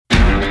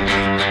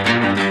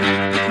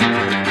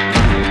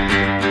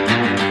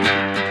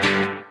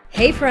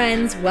Hey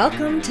friends,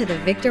 welcome to the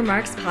Victor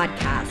Marks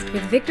Podcast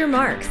with Victor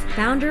Marks,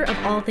 founder of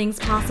All Things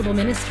Possible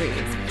Ministries.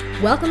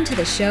 Welcome to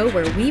the show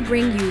where we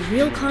bring you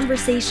real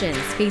conversations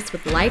faced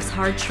with life's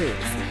hard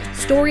truths,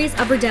 stories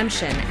of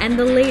redemption, and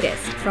the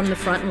latest from the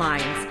front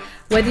lines.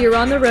 Whether you're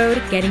on the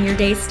road, getting your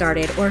day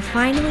started, or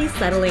finally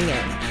settling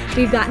in,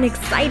 we've got an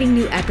exciting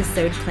new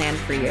episode planned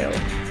for you.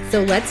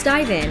 So let's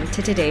dive in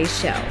to today's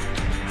show.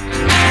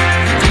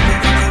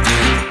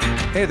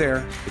 Hey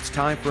there, it's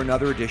time for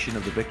another edition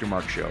of the Victor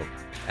Marks Show.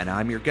 And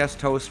I'm your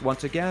guest host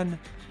once again,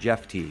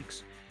 Jeff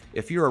Teagues.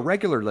 If you're a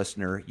regular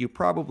listener, you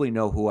probably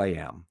know who I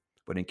am.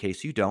 But in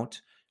case you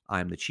don't,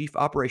 I'm the Chief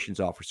Operations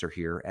Officer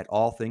here at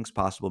All Things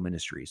Possible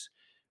Ministries,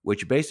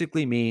 which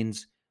basically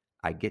means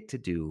I get to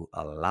do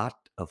a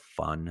lot of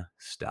fun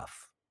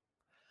stuff.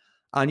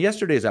 On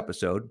yesterday's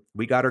episode,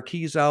 we got our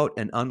keys out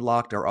and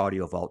unlocked our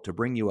audio vault to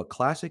bring you a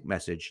classic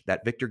message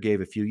that Victor gave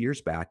a few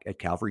years back at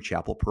Calvary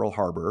Chapel, Pearl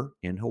Harbor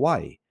in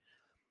Hawaii.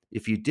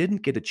 If you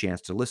didn't get a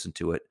chance to listen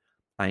to it,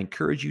 I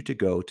encourage you to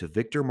go to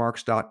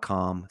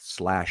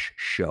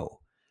victormarks.com/show.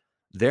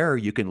 There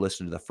you can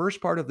listen to the first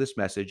part of this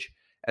message,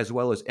 as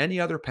well as any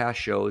other past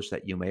shows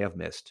that you may have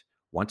missed.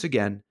 Once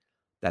again,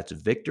 that's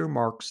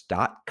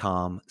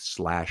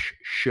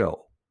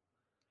victormarks.com/show.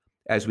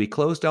 As we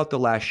closed out the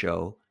last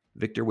show,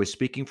 Victor was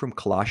speaking from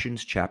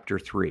Colossians chapter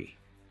 3.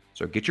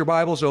 So get your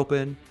Bibles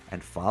open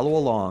and follow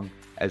along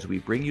as we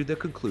bring you the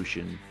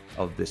conclusion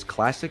of this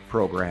classic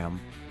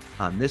program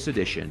on this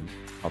edition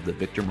of the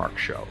Victor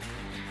Marks Show.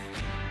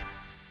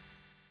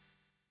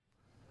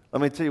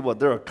 Let me tell you what,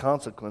 there are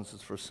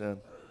consequences for sin.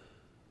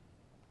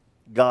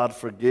 God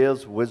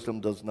forgives,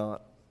 wisdom does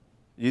not.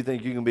 You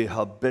think you can be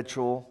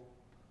habitual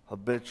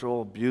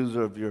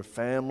abuser of your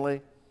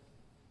family,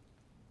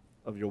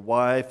 of your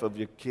wife, of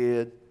your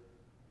kid,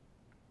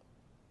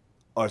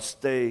 or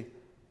stay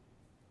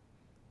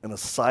in a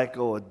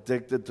cycle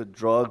addicted to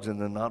drugs and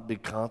there not be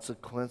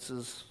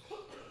consequences?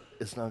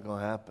 It's not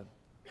going to happen.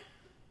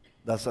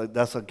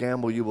 That's a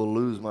gamble you will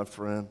lose, my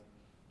friend.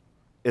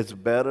 It's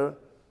better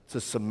to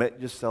submit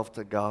yourself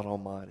to God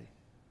Almighty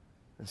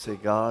and say,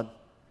 God,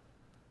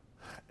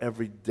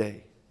 every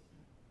day,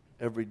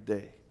 I'm going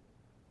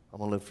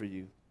to live for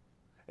you.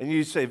 And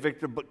you say,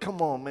 Victor, but come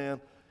on,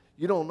 man,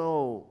 you don't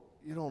know.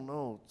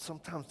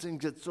 Sometimes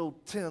things get so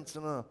tense.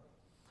 Well,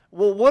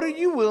 what are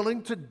you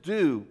willing to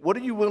do? What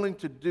are you willing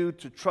to do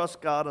to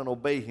trust God and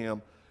obey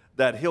Him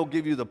that He'll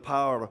give you the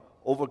power to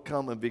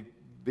overcome and be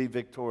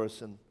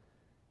victorious in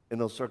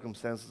those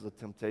circumstances of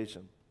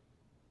temptation?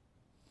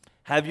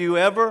 Have you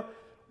ever,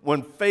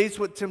 when faced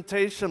with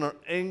temptation or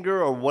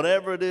anger or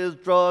whatever it is,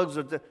 drugs,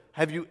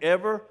 have you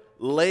ever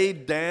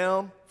laid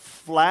down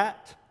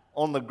flat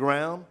on the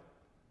ground,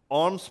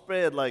 arms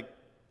spread like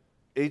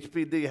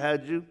HPD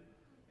had you,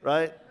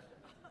 right?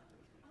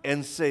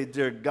 And say,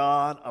 dear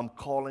God, I'm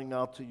calling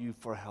out to you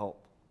for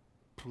help.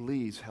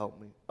 Please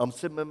help me. I'm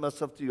submitting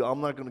myself to you.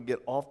 I'm not going to get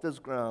off this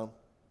ground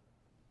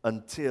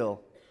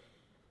until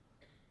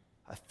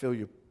I feel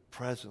your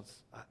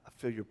presence. I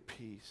feel your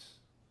peace.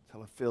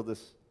 Until I feel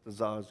this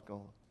desire's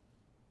gone.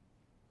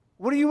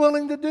 What are you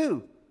willing to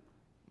do?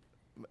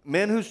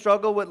 Men who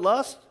struggle with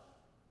lust?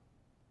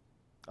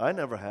 I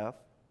never have.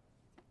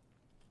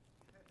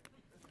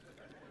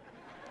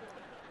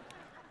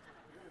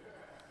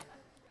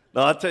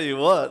 Now, I'll tell you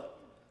what,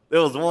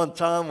 there was one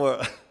time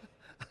where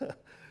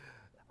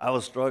I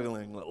was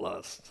struggling with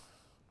lust.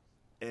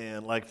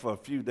 And like for a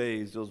few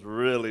days, it was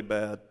really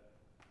bad.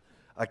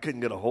 I couldn't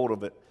get a hold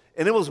of it.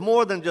 And it was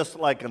more than just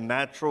like a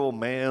natural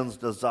man's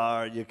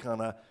desire.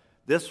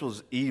 This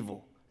was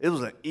evil. It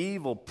was an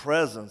evil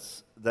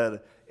presence and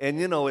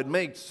it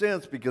makes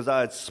sense because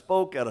I had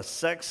spoke at a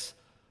sex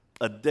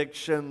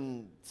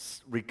addiction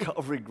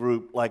recovery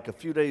group like a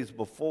few days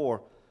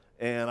before,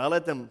 and I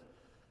let them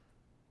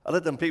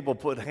people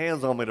put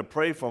hands on me to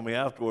pray for me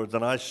afterwards,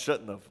 and I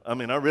shouldn't have. I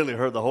mean, I really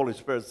heard the Holy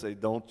Spirit say,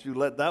 don't you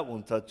let that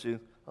one touch you.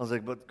 I was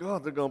like, but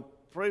God, they're going to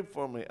pray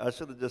for me. I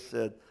should have just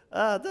said,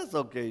 that's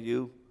okay,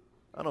 you.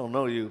 I don't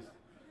know you.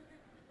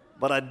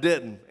 But I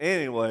didn't.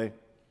 Anyway,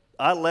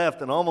 I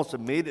left, and almost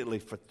immediately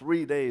for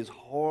 3 days, it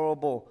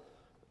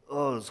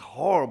was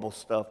horrible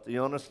stuff. Do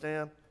you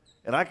understand?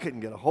 And I couldn't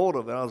get a hold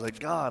of it. I was like,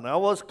 God, and I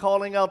was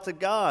calling out to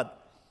God.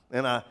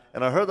 And I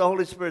heard the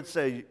Holy Spirit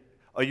say,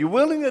 are you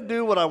willing to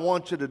do what I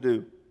want you to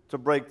do to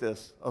break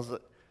this? I was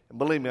like, and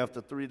believe me, after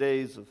 3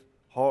 days of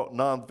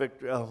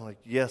non-victory, I was like,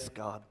 yes,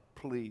 God,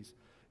 please.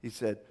 He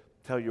said,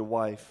 tell your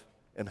wife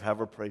and have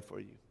her pray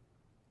for you.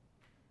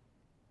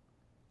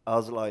 I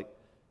was like,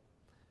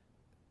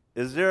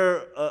 is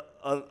there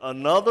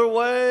another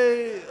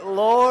way,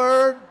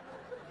 Lord?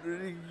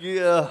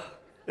 Yeah.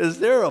 Is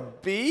there a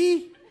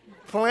B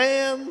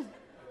plan?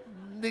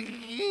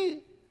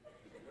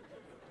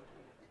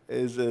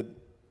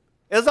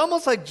 It's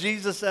almost like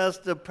Jesus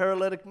asked the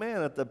paralytic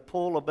man at the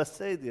pool of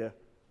Bethsaida.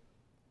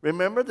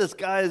 Remember, this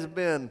guy has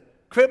been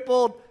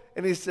crippled,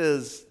 and he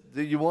says,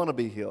 do you want to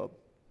be healed?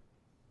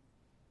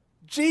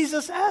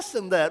 Jesus asked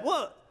him that.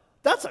 Well,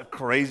 that's a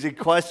crazy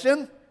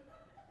question.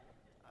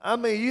 I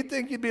mean, you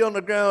think you'd be on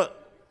the ground?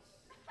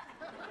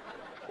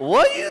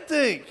 What do you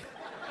think?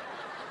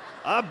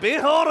 I've been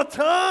here all the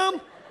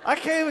time. I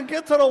can't even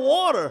get to the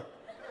water.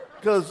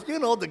 Because,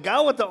 the guy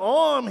with the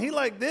arm, he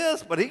like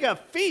this, but he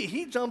got feet.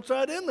 He jumps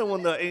right in there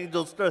when the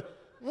angels start.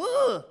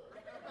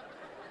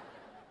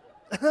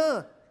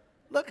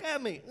 Look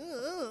at me.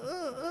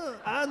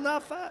 I'm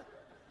not fat.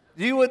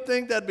 You would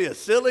think that'd be a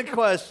silly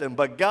question,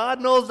 but God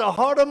knows the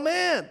heart of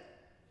man.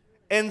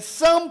 And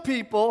some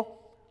people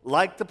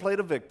like to play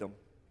the victim.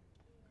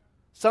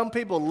 Some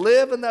people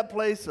live in that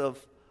place of,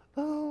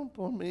 oh,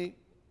 poor me.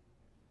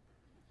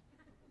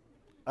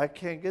 I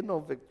can't get no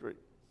victory.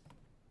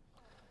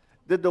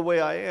 This is the way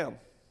I am.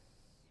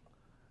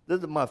 This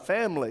is my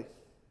family.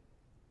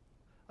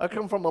 I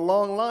come from a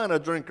long line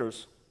of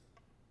drinkers,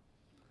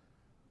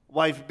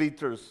 wife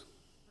beaters,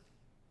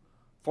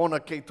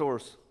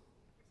 fornicators,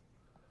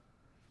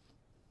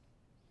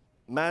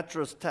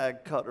 mattress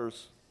tag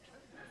cutters.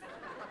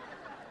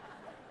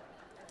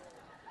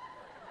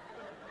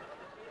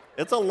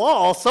 It's a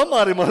law.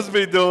 Somebody must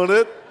be doing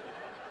it.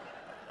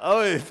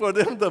 I mean, for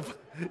them to,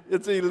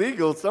 it's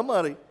illegal.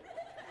 Somebody.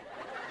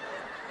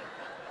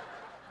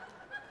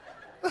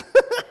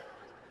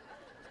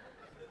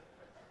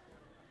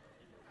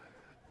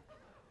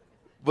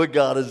 But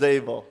God is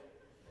able.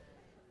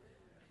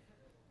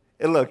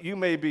 And look, you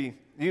may be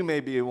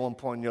at one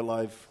point in your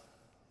life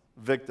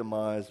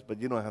victimized, but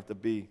you don't have to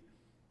be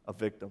a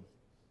victim.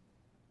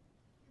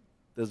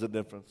 There's a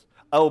difference.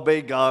 I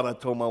obey God. I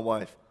told my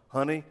wife,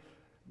 honey,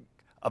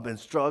 I've been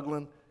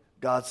struggling.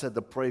 God said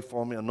to pray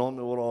for me. Anoint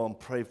me with oil and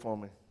pray for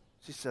me.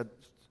 She said,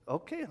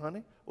 okay,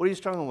 honey. What are you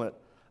struggling with?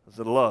 I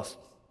said, lust.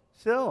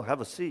 She said, oh,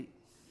 have a seat.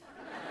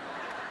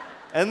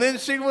 And then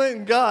she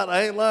went and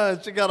I ain't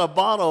lying, she got a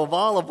bottle of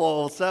olive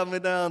oil, sat me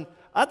down.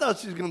 I thought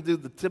she was going to do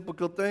the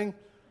typical thing.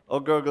 Oh,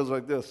 girl goes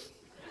like this.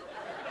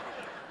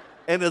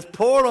 And it's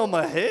poured on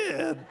my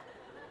head.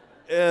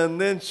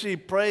 And then she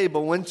prayed.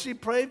 But when she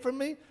prayed for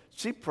me,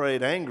 she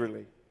prayed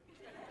angrily.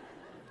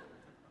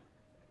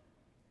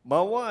 My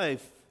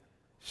wife,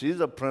 she's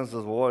a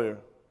princess warrior.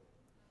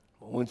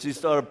 But when she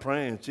started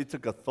praying, she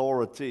took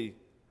authority.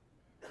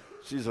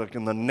 She's like,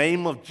 in the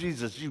name of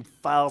Jesus, you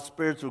foul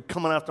spirits who are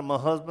coming after my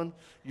husband,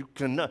 you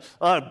cannot.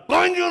 I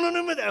bind you in the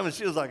name of that. And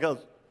she was like, oh.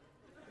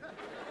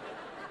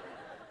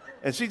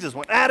 And she just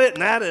went at it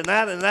and at it and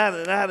at it and at it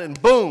and at it,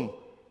 and boom.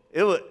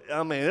 It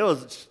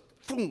was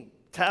boom,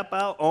 tap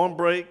out, arm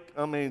break.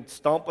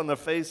 Stomping their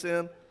face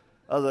in.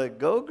 I was like,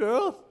 go,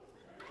 girl.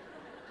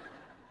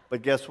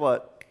 But guess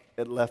what?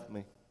 It left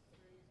me.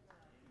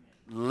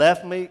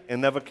 Left me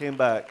and never came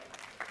back.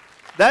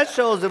 That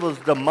shows it was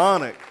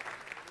demonic.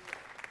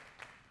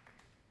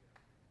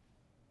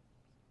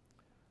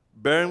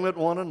 Bearing with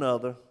one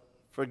another,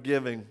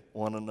 forgiving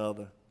one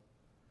another.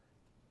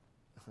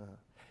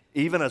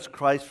 Even as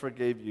Christ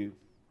forgave you.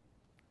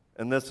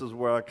 And this is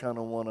where I kind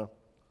of want to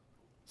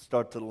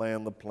start to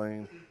land the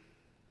plane.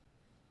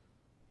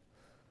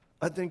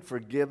 I think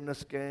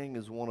forgiveness, gang,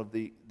 is one of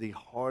the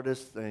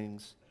hardest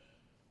things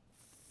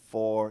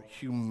for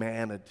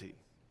humanity,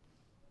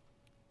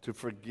 to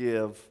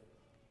forgive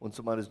when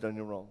somebody's done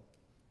you wrong.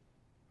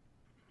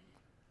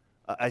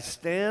 I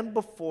stand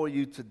before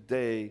you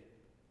today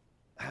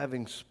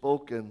having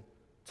spoken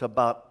to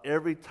about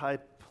every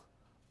type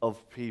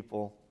of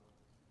people,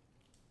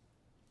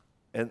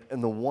 and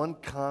the one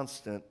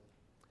constant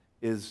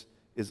is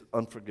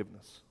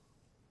unforgiveness.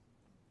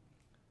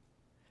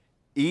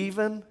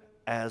 Even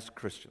as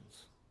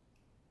Christians.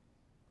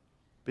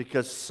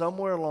 Because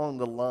somewhere along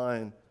the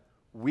line,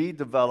 we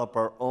develop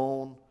our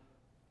own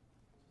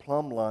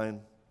plumb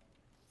line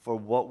for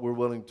what we're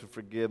willing to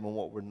forgive and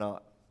what we're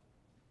not.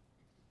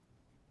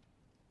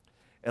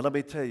 And let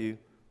me tell you,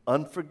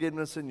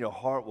 unforgiveness in your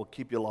heart will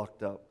keep you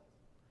locked up.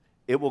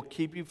 It will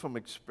keep you from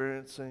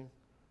experiencing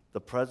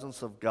the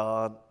presence of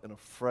God in a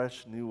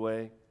fresh, new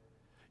way.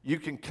 You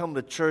can come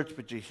to church,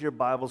 but you hear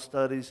Bible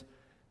studies,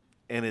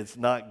 and it's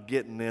not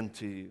getting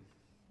into you.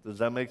 Does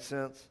that make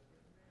sense?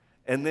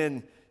 And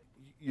then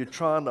you're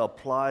trying to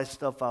apply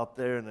stuff out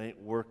there, and it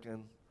ain't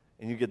working,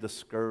 and you get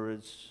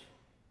discouraged,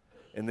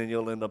 and then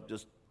you'll end up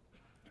just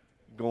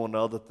going to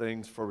other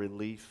things for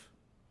relief.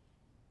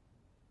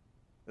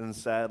 And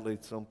sadly,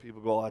 some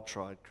people go, I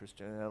tried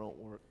Christianity, that don't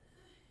work.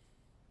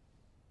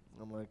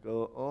 I'm like,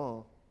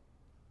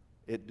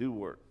 it do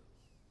work.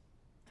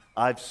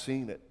 I've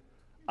seen it.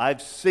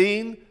 I've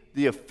seen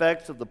the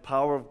effects of the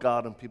power of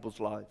God in people's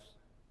lives,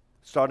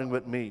 starting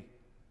with me.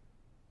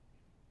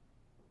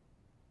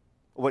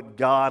 What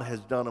God has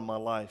done in my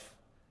life.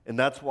 And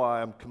that's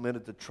why I'm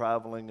committed to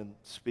traveling and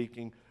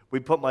speaking. We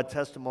put my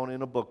testimony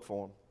in a book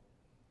form.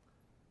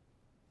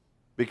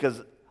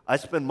 Because I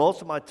spend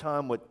most of my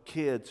time with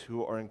kids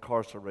who are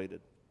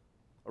incarcerated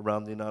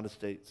around the United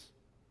States,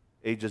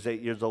 ages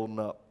 8 years old and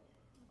up.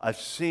 I've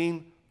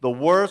seen the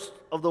worst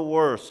of the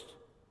worst.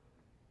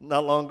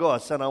 Not long ago, I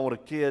sat out with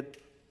a kid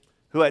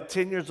who at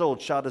 10 years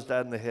old shot his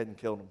dad in the head and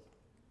killed him.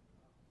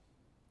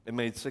 It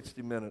made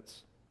 60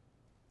 minutes.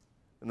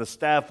 And the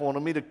staff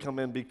wanted me to come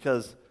in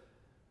because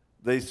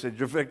they said,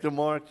 you're Victor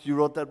Marks, you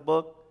wrote that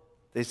book?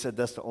 They said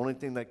that's the only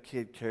thing that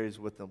kid carries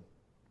with him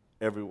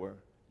everywhere.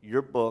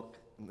 your book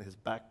in his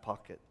back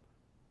pocket.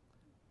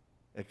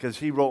 Because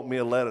he wrote me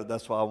a letter,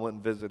 that's why I went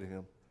and visited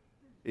him.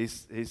 He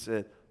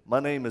said, my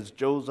name is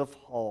Joseph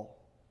Hall.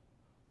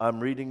 I'm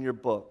reading your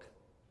book.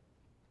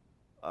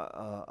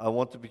 I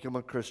want to become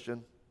a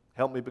Christian.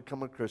 Help me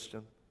become a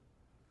Christian.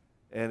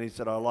 And he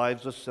said, our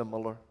lives are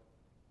similar.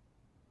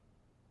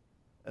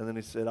 And then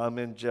he said, I'm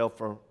in jail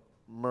for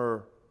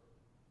murder.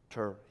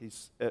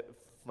 He's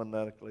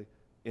phonetically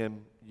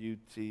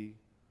M-U-T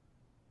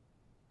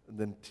and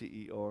then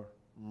T-E-R,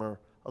 mur.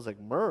 I was like,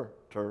 murder?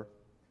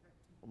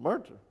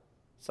 Murder.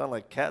 Sound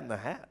like Cat in the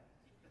Hat.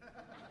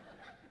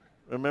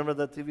 Remember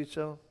that TV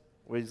show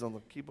where he's on the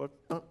keyboard?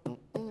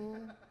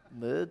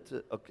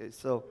 Okay,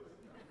 so.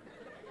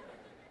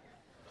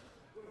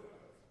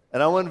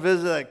 And I went and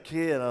visited that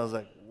kid, and I was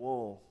like,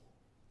 whoa.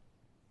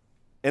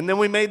 And then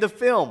we made the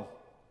film.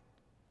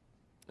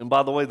 And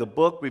by the way, the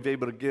book, we've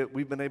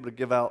been able to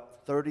give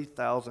out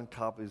 30,000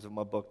 copies of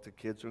my book to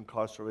kids who are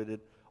incarcerated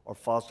or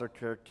foster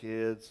care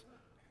kids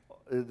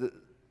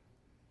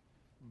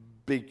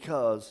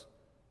because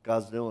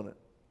God's doing it.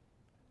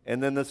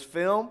 And then this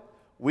film,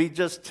 we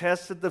just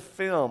tested the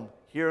film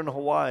here in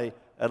Hawaii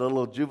at a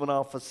little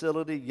juvenile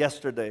facility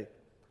yesterday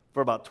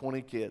for about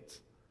 20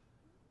 kids.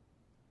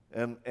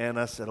 And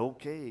I said,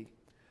 okay,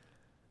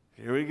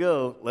 here we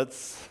go.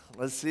 Let's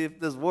see if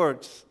this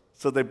works.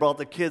 So they brought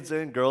the kids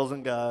in, girls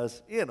and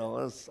guys. You know,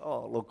 it's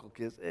all local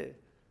kids. Hey,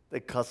 they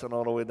cussing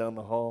all the way down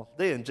the hall.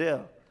 They in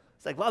jail.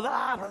 It's like, blah,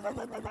 blah, blah,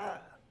 blah, blah, blah.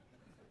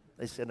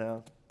 They sit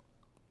down.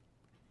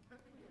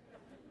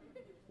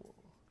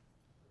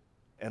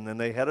 And then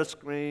they had a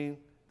screen.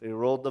 They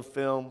rolled the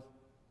film.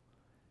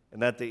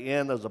 And at the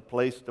end, there's a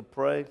place to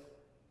pray.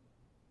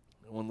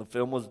 And when the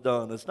film was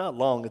done, it's not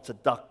long. It's a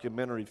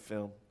documentary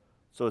film.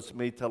 So it's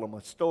me telling my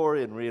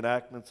story and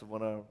reenactments of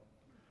when I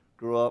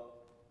grew up.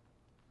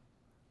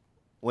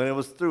 When it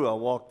was through, I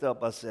walked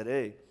up. I said,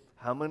 hey,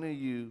 how many of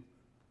you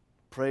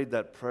prayed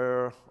that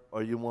prayer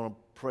or you want to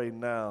pray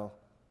now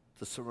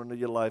to surrender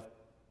your life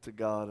to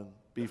God and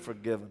be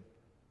forgiven?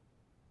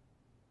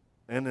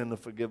 And then to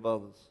forgive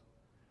others.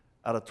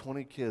 Out of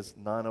 20 kids,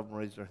 9 of them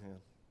raised their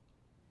hand.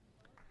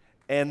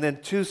 And then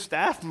 2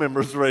 staff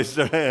members raised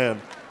their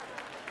hand.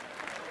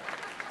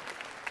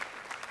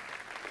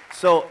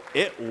 So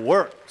it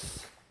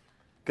works.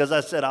 Because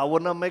I said I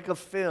would not make a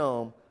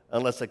film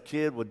unless a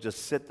kid would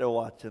just sit there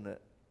watching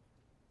it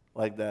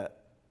like that.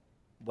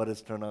 But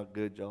it's turned out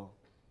good, y'all.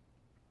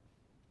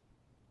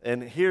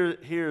 And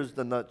here's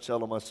the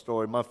nutshell of my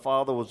story. My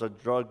father was a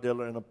drug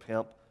dealer and a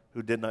pimp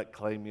who did not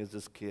claim me as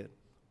his kid.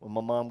 When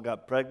my mom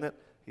got pregnant,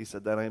 he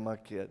said, that ain't my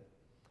kid.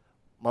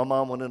 My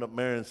mom would end up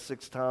marrying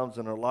 6 times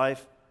in her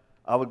life.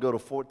 I would go to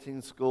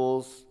 14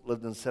 schools,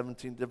 lived in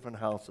 17 different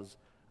houses.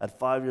 At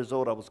 5 years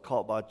old, I was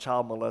caught by a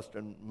child molester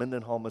in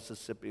Mendenhall,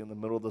 Mississippi in the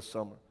middle of the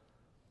summer.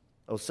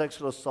 I was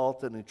sexually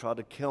assaulted, and he tried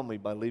to kill me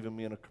by leaving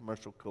me in a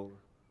commercial cooler.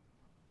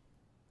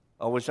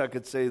 I wish I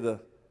could say the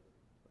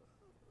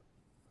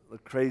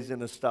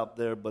craziness stopped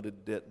there, but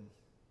it didn't.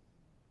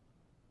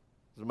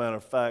 As a matter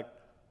of fact,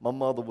 my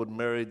mother would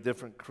marry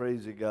different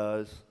crazy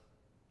guys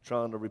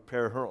trying to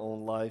repair her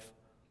own life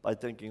by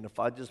thinking, if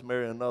I just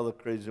marry another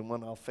crazy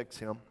one, I'll fix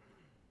him,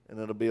 and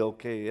it'll be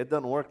okay. It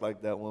doesn't work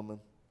like that, woman.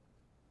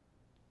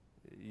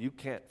 You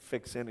can't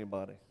fix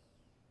anybody.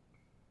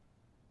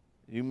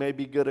 You may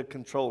be good at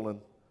controlling,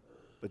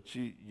 but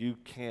you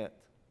can't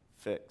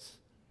fix.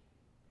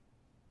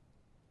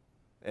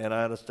 And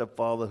I had a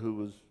stepfather who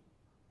was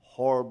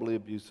horribly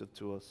abusive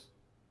to us.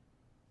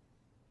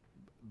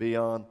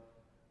 Beyond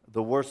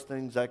the worst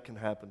things that can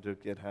happen to a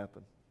kid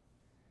happen.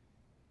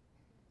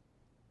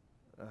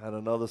 I had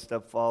another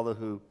stepfather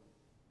who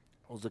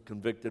was a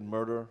convicted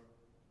murderer,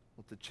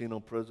 went to Chino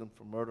prison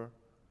for murder.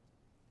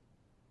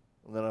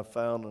 And then I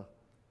found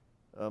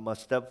people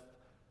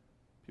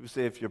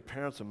say, if your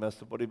parents are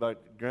messed up, what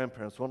about your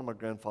grandparents? One of my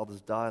grandfathers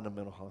died in a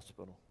mental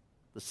hospital.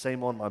 The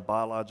same one my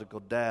biological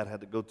dad had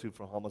to go to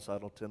for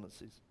homicidal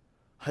tendencies.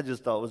 I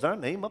just thought, was our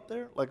name up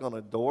there, like on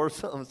a door or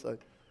something? It's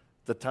like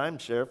the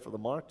timeshare for the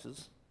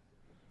marches.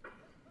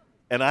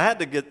 And I had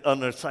to get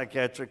under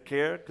psychiatric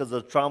care because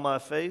of the trauma I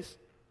faced.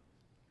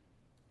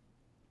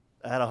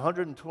 I had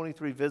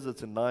 123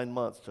 visits in 9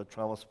 months to a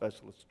trauma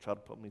specialist to try to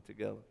put me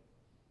together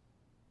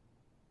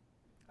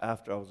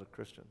after I was a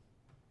Christian.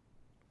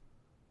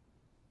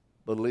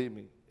 Believe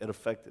me, it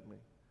affected me.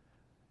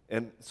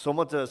 And so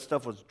much of that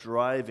stuff was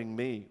driving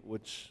me,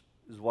 which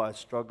is why I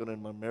struggled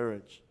in my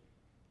marriage,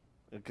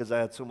 because I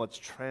had so much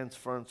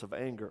transference of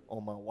anger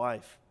on my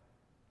wife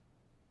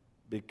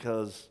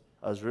because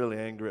I was really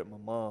angry at my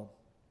mom.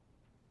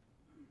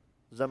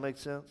 Does that make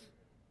sense?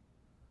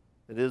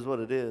 It is what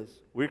it is.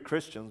 We're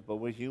Christians, but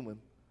we're human.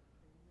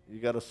 You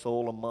got a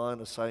soul, a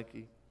mind, a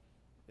psyche.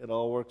 It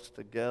all works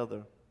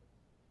together.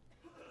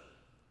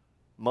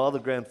 My other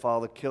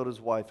grandfather killed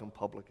his wife in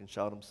public and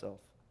shot himself.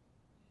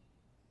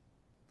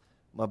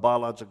 My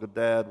biological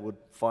dad would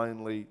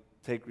finally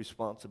take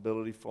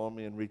responsibility for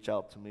me and reach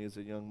out to me as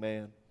a young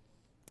man.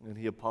 And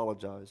he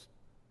apologized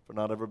for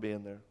not ever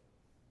being there.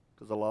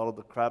 Because a lot of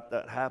the crap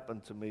that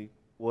happened to me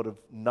would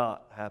have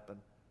not happened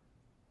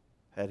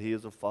had he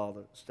as a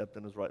father stepped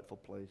in his rightful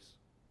place.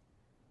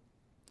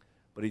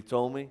 But he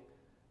told me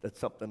that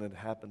something had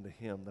happened to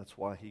him. That's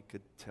why he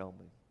could tell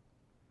me.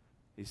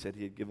 He said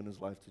he had given his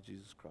life to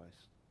Jesus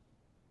Christ.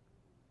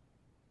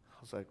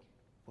 I was like,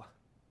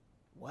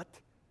 what?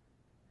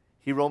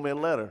 He wrote me a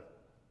letter,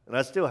 and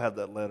I still have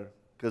that letter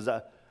because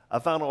I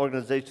found an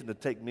organization to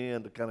take me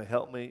in to kind of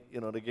help me.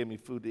 You know, they gave me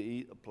food to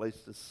eat, a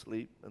place to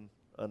sleep, and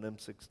an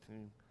M16.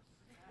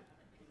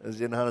 As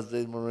the United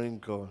States Marine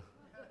Corps.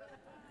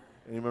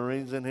 Any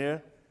Marines in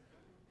here?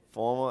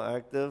 Former,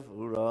 active,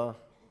 hoorah.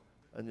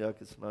 And y'all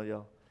can smell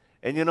y'all.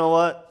 And you know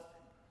what?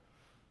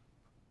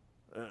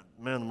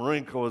 Man, the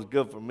Marine Corps was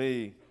good for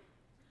me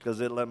because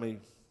it let me,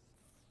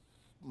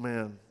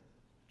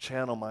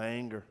 channel my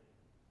anger.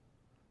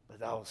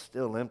 But I was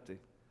still empty.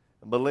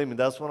 And believe me,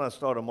 that's when I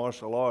started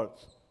martial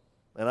arts.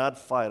 And I'd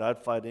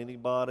fight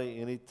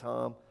anybody,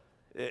 anytime.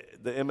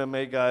 The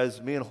MMA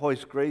guys, me and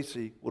Hoist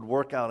Gracie would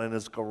work out in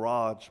his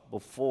garage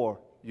before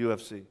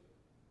UFC.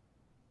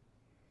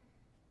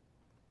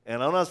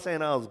 And I'm not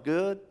saying I was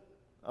good.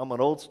 I'm an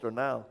oldster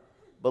now.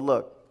 But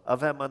look,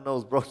 I've had my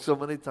nose broke so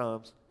many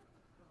times.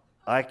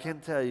 I can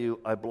tell you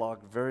I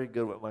blocked very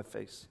good with my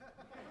face.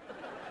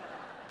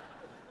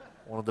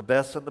 One of the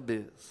best in the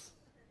biz.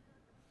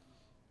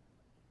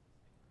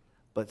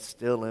 But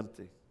still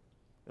empty.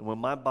 And when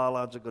my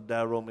biological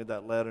dad wrote me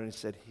that letter and he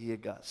said he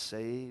had got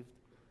saved,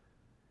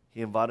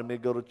 he invited me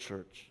to go to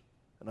church.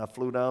 And I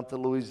flew down to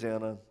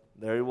Louisiana.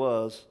 There he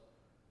was.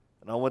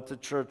 And I went to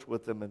church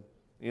with him. And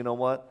you know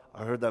what?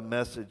 I heard that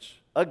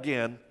message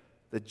again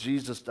that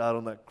Jesus died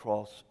on that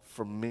cross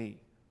for me.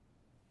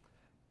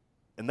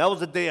 And that was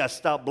the day I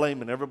stopped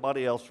blaming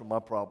everybody else for my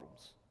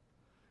problems.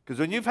 Because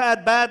when you've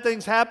had bad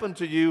things happen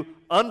to you,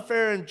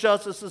 unfair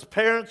injustices,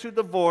 parents who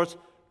divorce,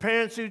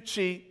 parents who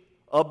cheat,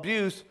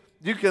 abuse,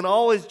 you can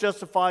always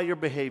justify your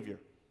behavior.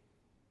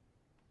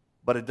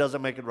 But it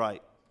doesn't make it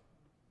right.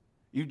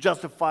 You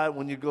justify it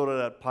when you go to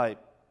that pipe.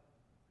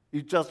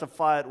 You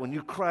justify it when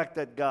you crack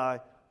that guy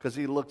because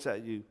he looks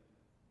at you.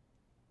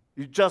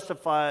 You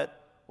justify it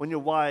when your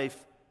wife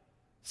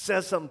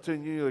says something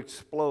to you, you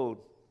explode.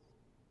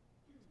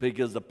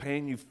 Because the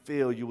pain you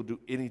feel, you will do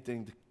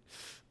anything to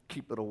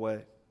keep it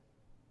away.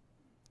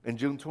 And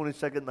June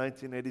 22nd,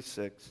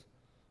 1986,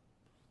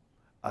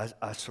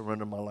 I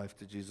surrendered my life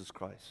to Jesus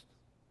Christ.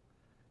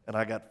 And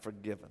I got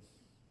forgiven.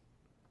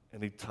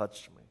 And he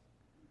touched me.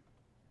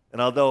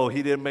 And although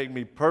he didn't make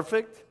me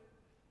perfect,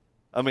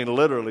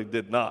 literally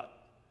did not.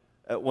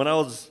 When I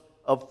was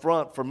up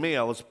front, for me,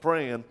 I was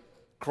praying,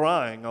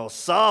 crying, I was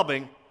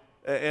sobbing,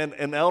 and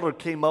an elder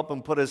came up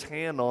and put his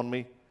hand on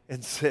me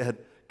and said,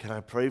 "Can I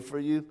pray for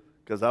you?"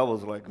 Because I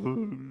was like,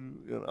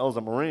 I was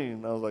a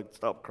Marine. I was like,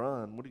 "Stop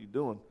crying. What are you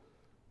doing?"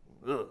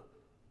 Ugh.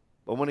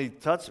 But when he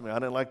touched me, I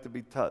didn't like to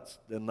be touched.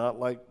 Did not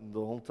like,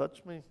 don't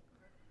touch me.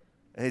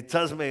 And he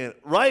touched me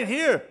right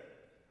here.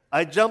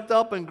 I jumped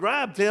up and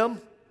grabbed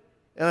him.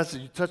 And I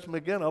said, "You touch me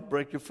again, I'll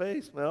break your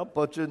face, man. I'll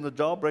punch you in the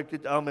jaw, break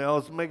your." I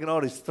was making all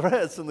these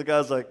threats, and the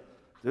guy's like,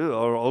 "Dude,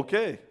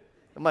 okay."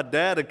 And my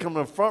dad had come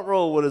in the front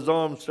row with his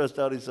arms stretched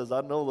out. He says,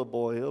 "I know the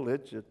boy. He'll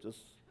hit you.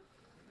 Just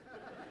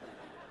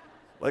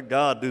let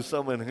God do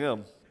something in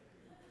him."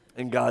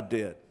 And God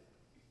did.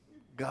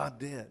 God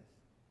did.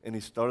 And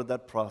he started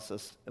that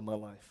process in my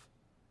life.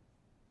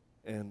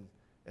 And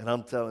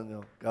I'm telling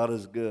you, God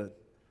is good.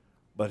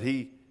 But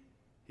he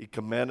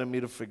commanded me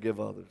to forgive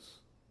others.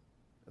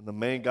 And the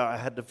main guy I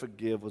had to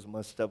forgive was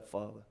my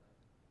stepfather,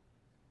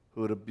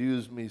 who had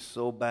abused me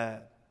so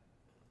bad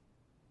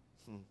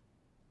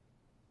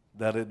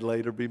that it'd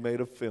later be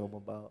made a film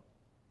about.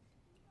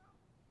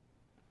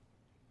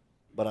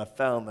 But I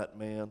found that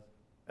man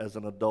as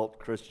an adult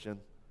Christian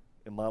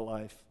in my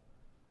life.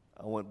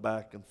 I went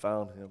back and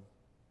found him.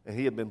 And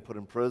he had been put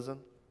in prison,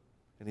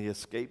 and he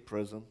escaped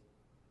prison.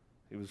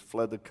 He was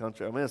fled the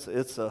country.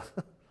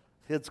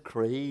 It's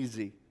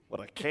crazy.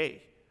 What a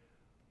K.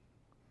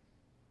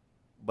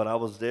 But I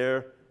was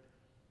there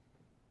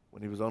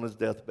when he was on his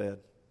deathbed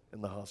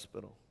in the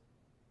hospital,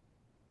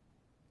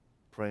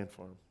 praying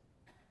for him,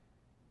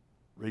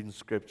 reading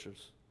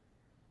scriptures.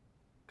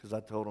 Because I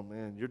told him,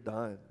 "Man, you're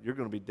dying. You're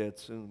going to be dead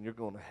soon. You're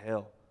going to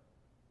hell."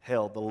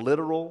 Hell, the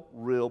literal,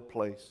 real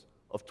place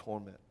of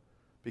torment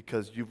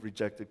because you've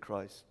rejected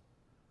Christ.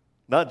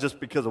 Not just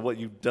because of what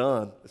you've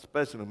done,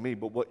 especially with me,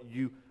 but what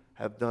you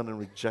have done in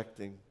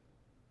rejecting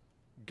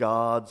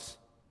God's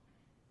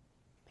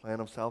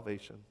plan of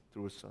salvation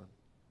through his Son.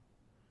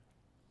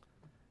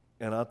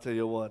 And I'll tell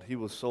you what, he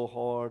was so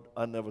hard,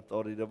 I never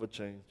thought he'd ever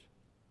change.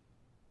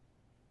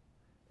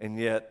 And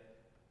yet,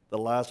 the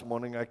last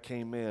morning I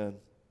came in,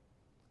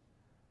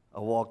 I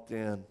walked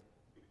in,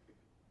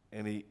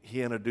 and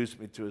he introduced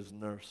me to his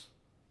nurse.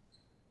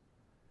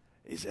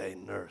 He said, "Hey,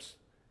 nurse,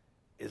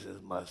 this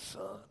is my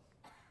son."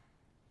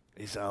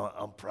 He said,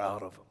 "I'm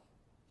proud of him."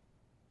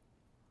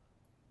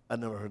 I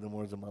never heard them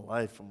words in my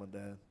life from my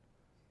dad.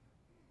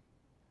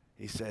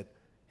 He said,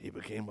 "He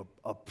became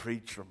a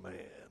preacher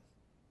man."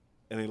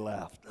 And he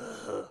laughed.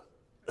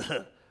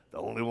 The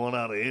only one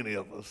out of any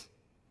of us.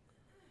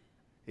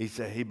 He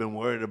said, "He'd been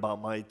worried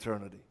about my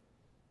eternity."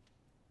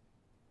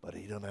 but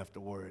he doesn't have to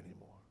worry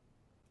anymore.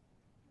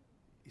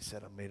 He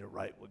said, I made it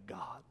right with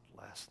God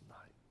last night.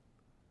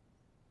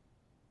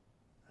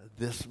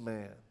 This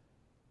man,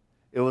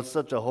 it was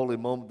such a holy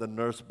moment, the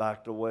nurse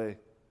backed away.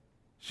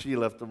 She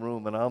left the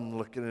room, and I'm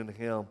looking at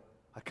him.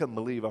 I couldn't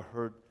believe I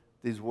heard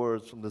these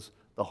words from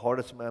the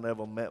hardest man I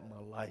ever met in my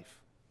life.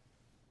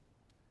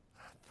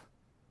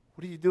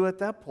 What do you do at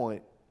that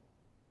point?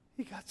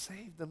 He got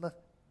saved.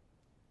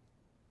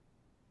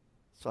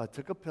 So I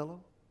took a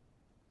pillow,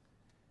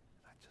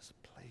 and I just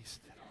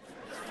placed it on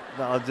his face.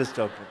 No, I'm just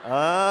joking.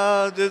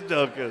 I'm just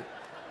joking.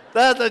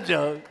 That's a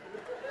joke.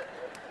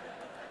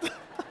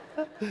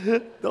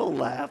 Don't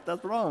laugh.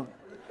 That's wrong.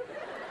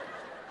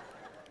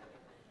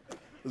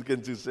 It's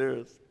getting too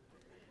serious.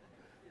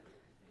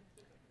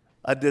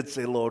 I did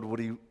say, Lord, I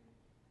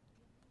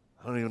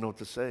don't even know what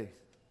to say.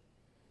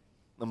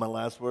 And my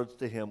last words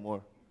to him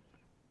were,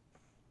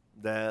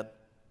 Dad,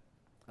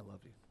 I love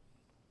you.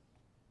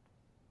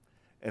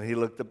 And he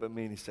looked up at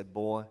me and he said,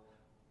 boy,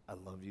 I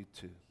love you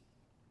too.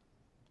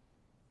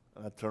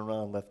 And I turned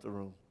around and left the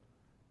room.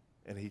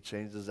 And he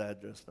changed his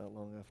address not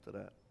long after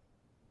that.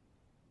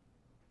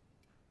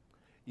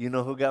 You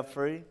know who got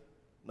free?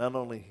 Not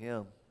only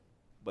him,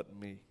 but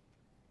me.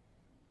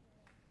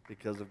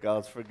 Because of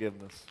God's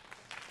forgiveness.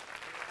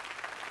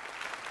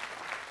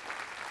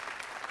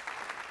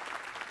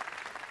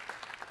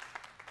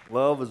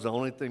 Love is the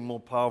only thing more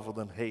powerful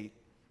than hate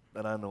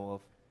that I know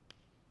of.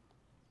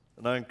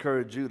 And I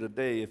encourage you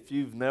today, if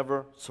you've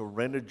never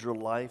surrendered your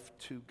life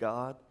to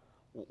God,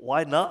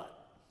 why not?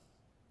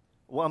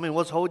 Well, I mean,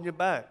 what's holding you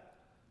back?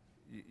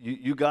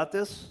 You got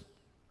this?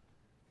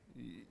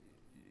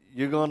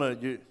 You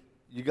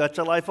got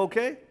your life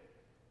okay?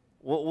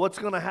 What's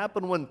going to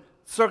happen when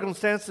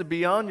circumstances are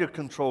beyond your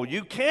control?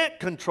 You can't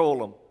control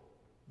them.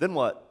 Then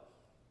what?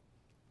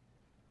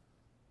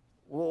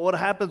 What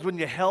happens when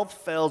your health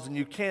fails and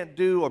you can't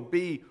do or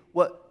be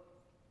what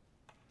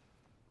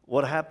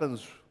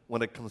happens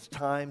when it comes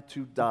time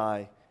to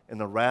die and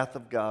the wrath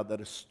of God that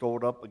is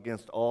stored up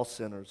against all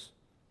sinners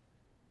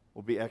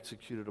will be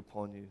executed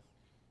upon you?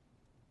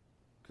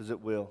 Because it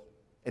will.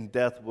 And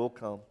death will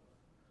come.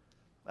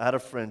 I had a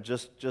friend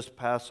just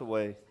pass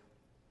away.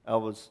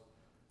 I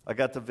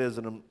got to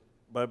visit him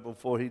right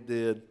before he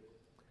did.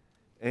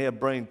 And he had a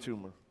brain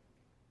tumor.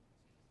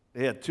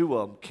 He had 2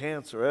 of them,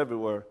 cancer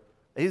everywhere.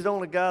 He's the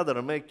only guy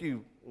that'll make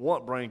you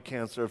want brain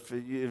cancer if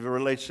your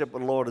relationship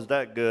with the Lord is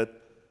that good.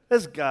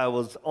 This guy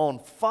was on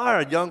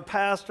fire, young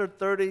pastor,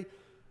 32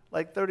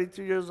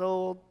 years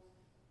old,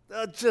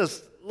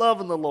 just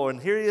loving the Lord.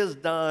 And here he is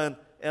dying,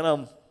 and I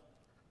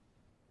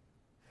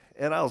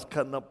was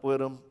cutting up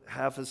with him.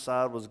 Half his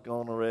side was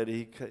gone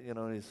already.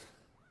 And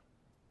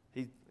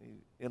he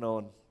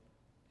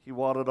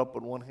wadded up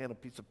with one hand a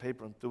piece of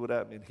paper and threw it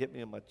at me and hit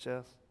me in my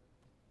chest.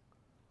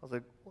 I was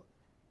like, what?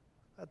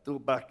 I threw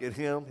it back at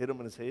him, hit him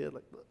in his head.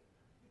 Like,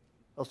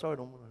 oh, sorry, I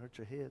don't want to hurt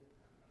your head.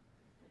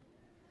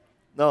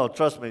 No,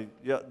 trust me,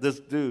 this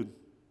dude,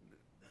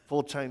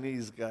 full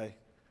Chinese guy,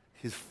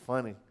 he's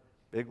funny,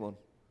 big one,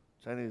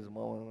 Chinese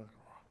mom.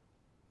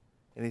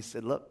 And he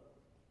said, look,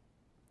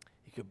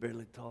 he could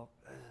barely talk.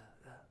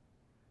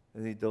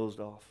 And he dozed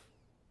off.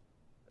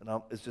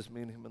 And it's just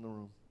me and him in the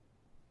room.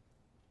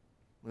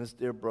 And this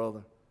dear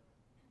brother,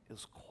 he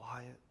was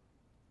quiet.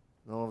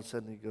 And all of a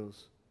sudden he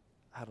goes,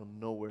 out of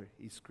nowhere,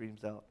 he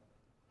screams out,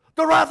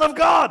 the wrath of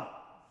God!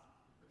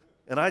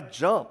 And I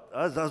jumped.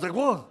 I was like,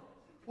 whoa,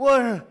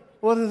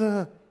 what is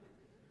that?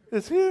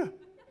 It's here.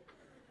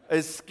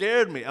 It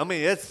scared me. I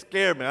mean, it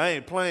scared me. I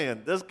ain't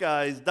playing. This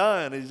guy, he's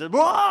dying. He said,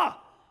 wah!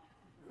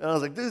 And I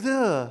was like,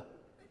 duh.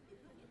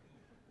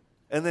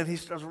 And then he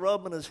starts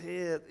rubbing his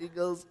head. He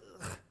goes,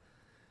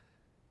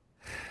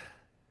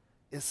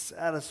 is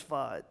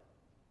satisfied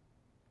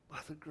by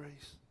the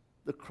grace,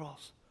 the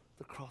cross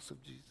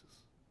of Jesus.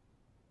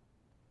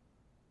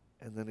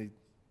 And then he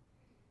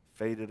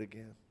faded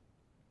again.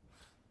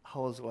 I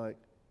was like,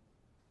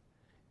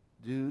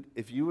 dude,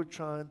 if you were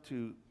trying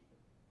to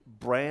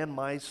brand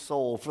my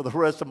soul for the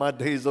rest of my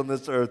days on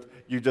this earth,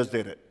 you just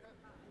did it.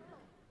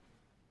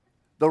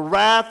 The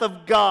wrath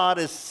of God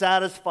is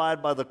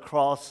satisfied by the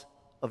cross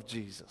of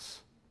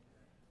Jesus.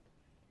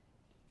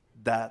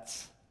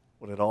 That's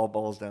what it all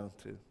boils down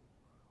to.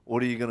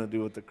 What are you going to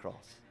do with the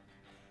cross?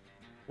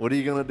 What are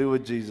you going to do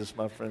with Jesus,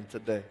 my friend,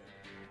 today?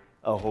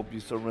 I hope you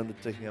surrender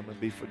to him and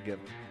be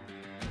forgiven.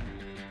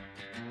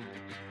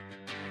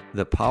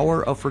 The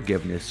power of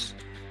forgiveness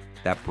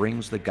that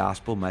brings the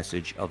gospel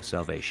message of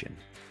salvation.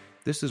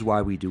 This is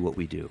why we do what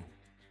we do.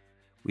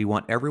 We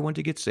want everyone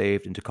to get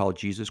saved and to call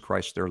Jesus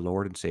Christ their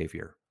Lord and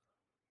Savior.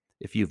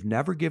 If you've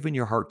never given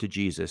your heart to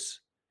Jesus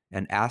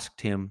and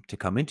asked him to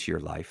come into your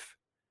life,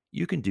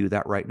 you can do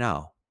that right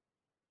now.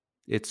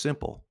 It's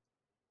simple.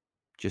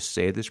 Just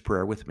say this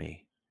prayer with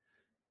me.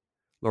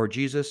 Lord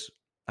Jesus,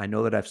 I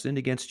know that I've sinned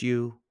against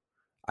you.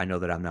 I know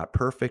that I'm not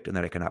perfect and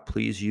that I cannot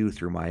please you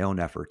through my own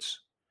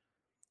efforts.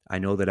 I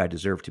know that I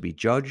deserve to be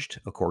judged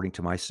according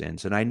to my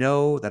sins, and I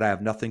know that I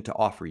have nothing to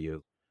offer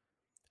you.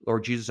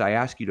 Lord Jesus, I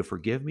ask you to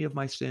forgive me of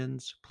my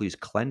sins. Please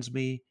cleanse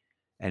me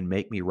and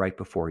make me right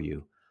before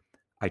you.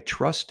 I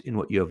trust in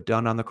what you have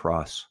done on the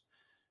cross.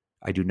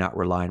 I do not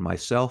rely on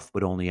myself,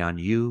 but only on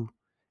you,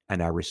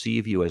 and I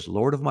receive you as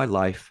Lord of my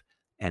life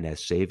and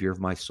as Savior of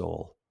my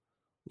soul.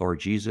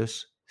 Lord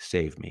Jesus,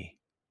 save me.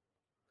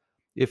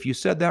 If you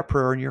said that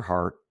prayer in your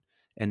heart,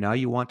 and now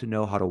you want to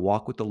know how to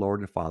walk with the Lord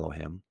and follow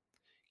him,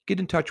 get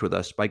in touch with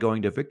us by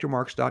going to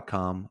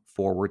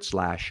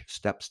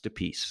victormarks.com/steps to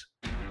peace.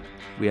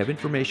 We have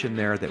information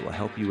there that will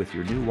help you with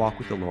your new walk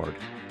with the Lord.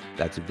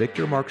 That's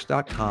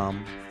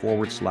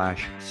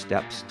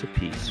victormarks.com/steps to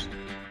peace.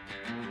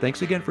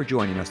 Thanks again for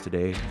joining us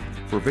today.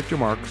 For Victor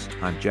Marks,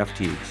 I'm Jeff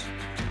Teagues.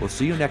 We'll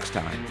see you next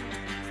time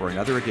for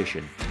another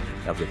edition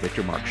of The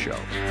Victor Marks Show.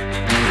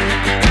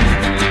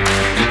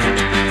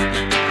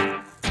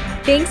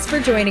 Thanks for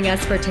joining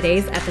us for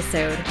today's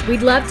episode.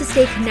 We'd love to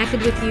stay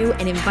connected with you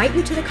and invite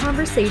you to the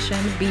conversation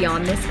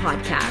beyond this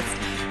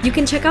podcast. You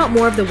can check out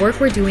more of the work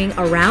we're doing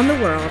around the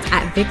world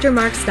at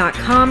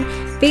victormarks.com,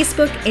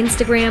 Facebook,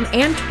 Instagram,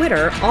 and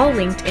Twitter, all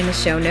linked in the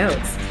show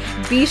notes.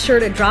 Be sure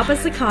to drop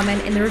us a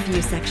comment in the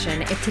review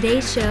section if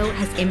today's show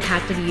has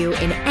impacted you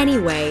in any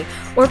way,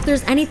 or if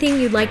there's anything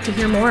you'd like to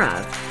hear more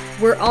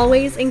of. We're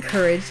always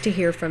encouraged to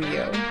hear from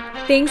you.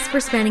 Thanks for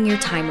spending your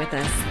time with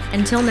us.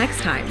 Until next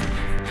time.